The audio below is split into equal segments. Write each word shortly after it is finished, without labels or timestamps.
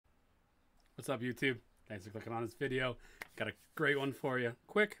What's up, YouTube? Thanks for clicking on this video. Got a great one for you.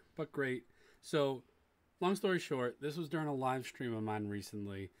 Quick, but great. So, long story short, this was during a live stream of mine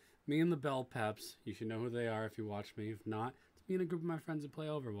recently. Me and the Bell Peps, you should know who they are if you watch me. If not, it's me and a group of my friends that play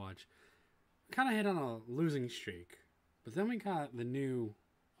Overwatch. We kind of hit on a losing streak. But then we got the new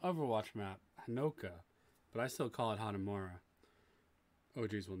Overwatch map, Hanaoka. But I still call it Hanamura.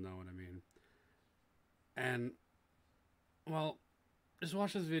 OGs will know what I mean. And, well, just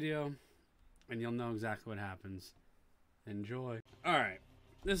watch this video and you'll know exactly what happens. Enjoy. Alright,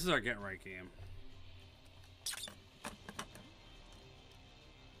 this is our get right game.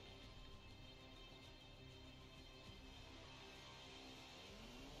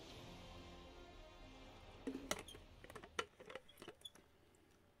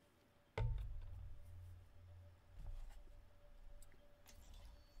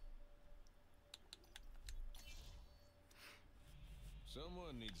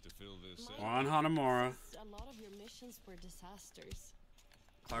 Someone needs to fill this We're on Hanamura. A lot of your missions were disasters.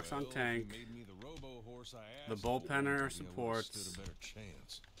 Clock's on tank. Made me the robo-horse I The asked bullpenner for, supports. stood a better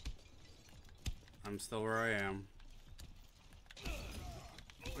chance. I'm still where I am.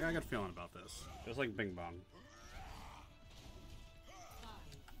 Yeah, I got a feeling about this. Just like Bing Bong.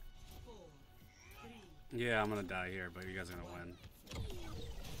 Yeah, I'm gonna die here, but you guys are gonna win.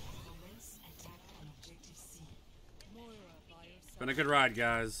 Been a good ride,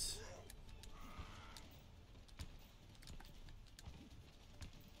 guys.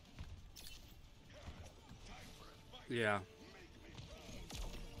 Yeah.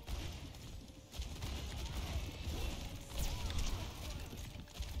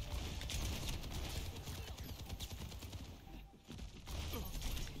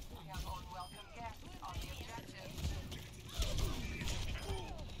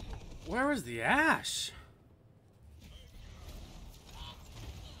 Where is the Ash?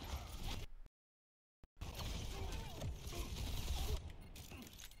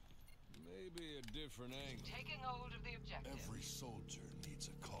 Maybe a different angle. Taking hold of the objective. Every soldier needs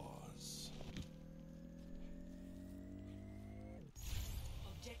a cause.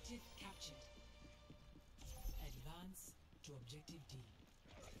 Objective captured. Advance to objective D.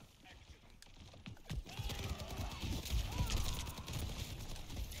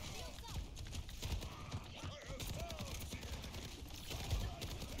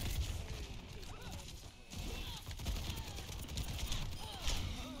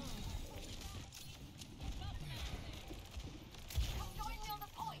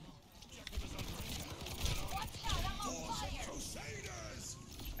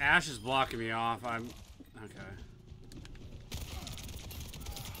 Ash is blocking me off. I'm okay.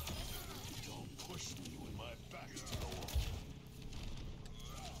 Don't push me when my back's to the wall.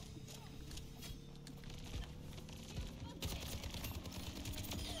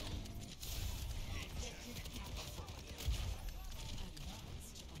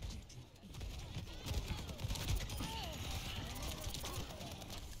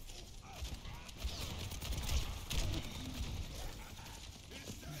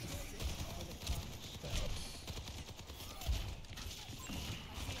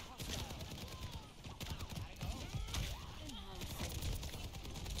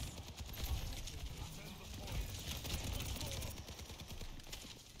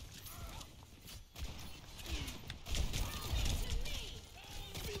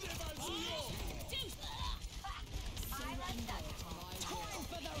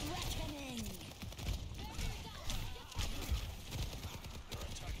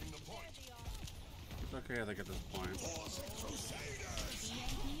 Okay, I think at this point.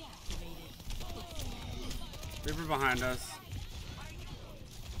 Reaper behind us.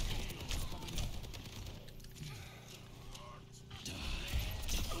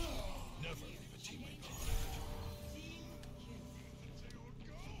 Never leave a teammate behind.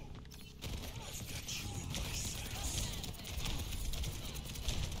 I've got you in my sights.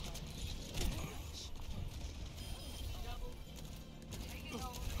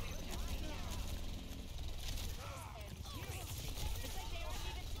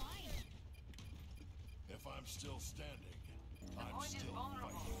 If I'm still standing, I'm still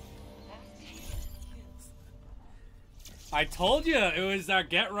fighting. I told you it was our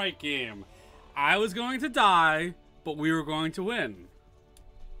get right game. I was going to die, but we were going to win.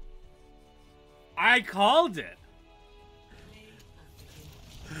 I called it.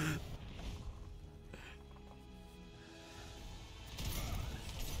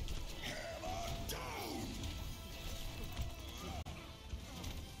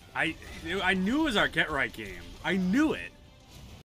 I knew it was our get right game. I knew it.